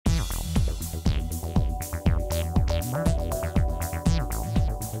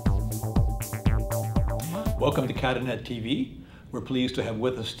Welcome to CATA TV. We're pleased to have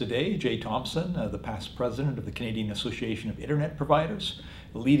with us today Jay Thompson, the past president of the Canadian Association of Internet Providers,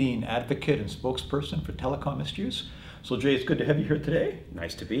 a leading advocate and spokesperson for telecom issues. So Jay, it's good to have you here today.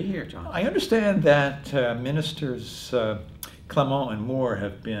 Nice to be here, John. I understand that Ministers Clement and Moore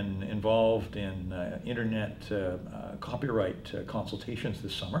have been involved in internet copyright consultations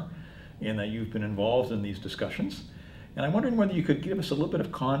this summer, and that you've been involved in these discussions. And I'm wondering whether you could give us a little bit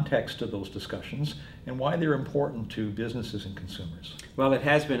of context to those discussions and why they're important to businesses and consumers. Well, it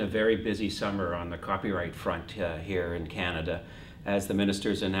has been a very busy summer on the copyright front here in Canada, as the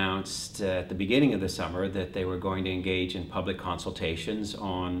ministers announced at the beginning of the summer that they were going to engage in public consultations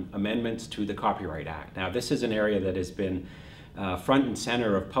on amendments to the Copyright Act. Now, this is an area that has been front and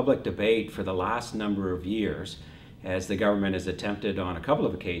center of public debate for the last number of years, as the government has attempted on a couple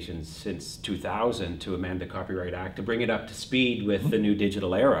of occasions since 2000 to amend the Copyright Act to bring it up to speed with the new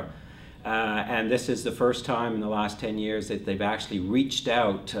digital era. And this is the first time in the last 10 years that they've actually reached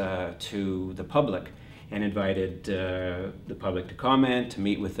out to the public and invited the public to comment, to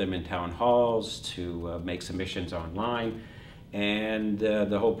meet with them in town halls, to make submissions online. And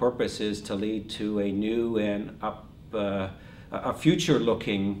the whole purpose is to lead to a new and a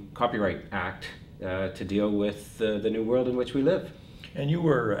future-looking Copyright Act to deal with the new world in which we live. And you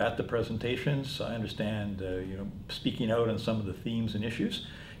were at the presentations, I understand, speaking out on some of the themes and issues.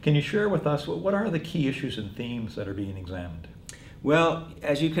 Can you share with us what are the key issues and themes that are being examined? Well,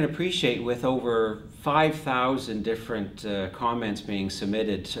 as you can appreciate, with over 5,000 different comments being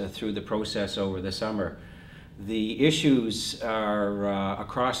submitted through the process over the summer, the issues are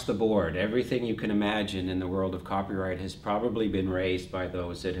across the board. Everything you can imagine in the world of copyright has probably been raised by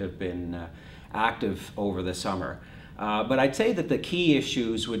those that have been active over the summer. But I'd say that the key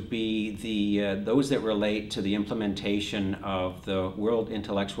issues would be those that relate to the implementation of the World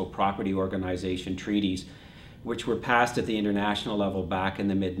Intellectual Property Organization treaties, which were passed at the international level back in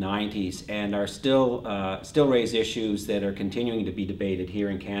the mid-90s and are still raise issues that are continuing to be debated here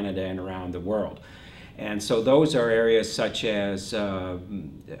in Canada and around the world. And so those are areas such as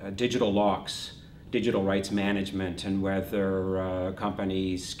digital locks, digital rights management, and whether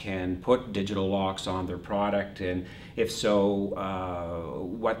companies can put digital locks on their product, and if so,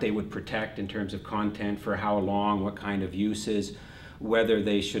 what they would protect in terms of content, for how long, what kind of uses, whether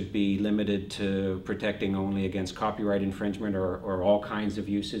they should be limited to protecting only against copyright infringement or all kinds of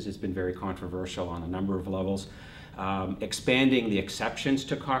uses. It's been very controversial on a number of levels. Expanding the exceptions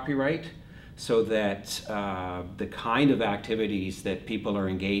to copyright, so that the kind of activities that people are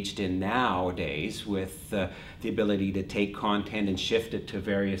engaged in nowadays, with the ability to take content and shift it to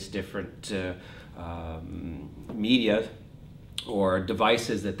various different media or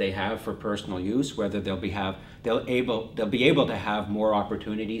devices that they have for personal use, whether they'll be able to have more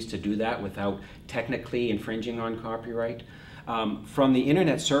opportunities to do that without technically infringing on copyright. From the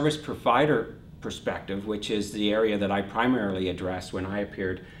internet service provider perspective, which is the area that I primarily addressed when I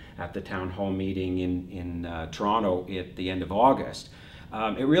appeared at the town hall meeting in Toronto at the end of August.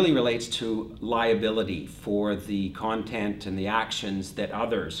 It really relates to liability for the content and the actions that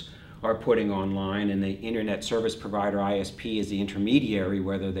others are putting online, and the internet service provider, ISP, is the intermediary,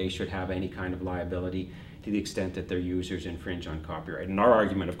 whether they should have any kind of liability to the extent that their users infringe on copyright. And our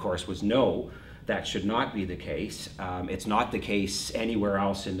argument, of course, was no, that should not be the case. It's not the case anywhere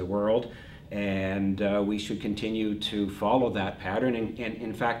else in the world. And we should continue to follow that pattern and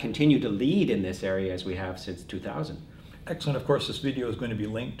in fact continue to lead in this area as we have since 2000. Excellent. Of course, this video is going to be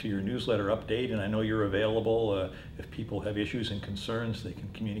linked to your newsletter update, and I know you're available. If people have issues and concerns, they can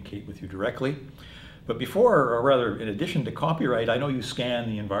communicate with you directly. But before, or rather in addition to copyright, I know you scan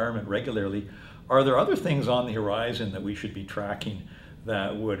the environment regularly. Are there other things on the horizon that we should be tracking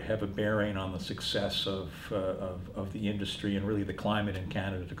that would have a bearing on the success of the industry and really the climate in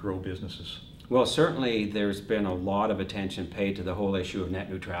Canada to grow businesses? Well, certainly there's been a lot of attention paid to the whole issue of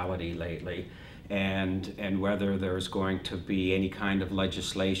net neutrality lately, and whether there's going to be any kind of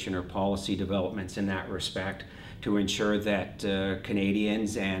legislation or policy developments in that respect to ensure that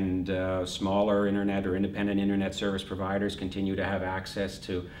Canadians and smaller internet or independent internet service providers continue to have access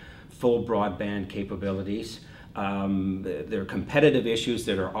to full broadband capabilities. There are competitive issues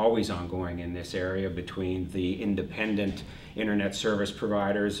that are always ongoing in this area between the independent internet service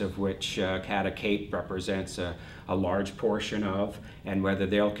providers, of which CATA CAPE represents a large portion of, and whether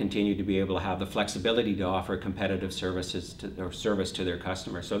they'll continue to be able to have the flexibility to offer competitive services or service to their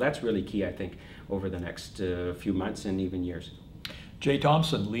customers. So that's really key, I think, over the next few months and even years. Jay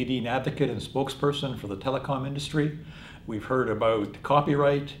Thompson, leading advocate and spokesperson for the telecom industry. We've heard about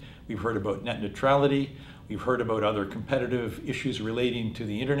copyright, we've heard about net neutrality, We've heard about other competitive issues relating to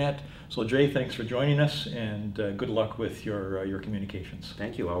the internet. So Jay, thanks for joining us, and good luck with your communications.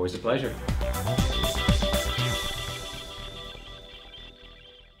 Thank you, always a pleasure.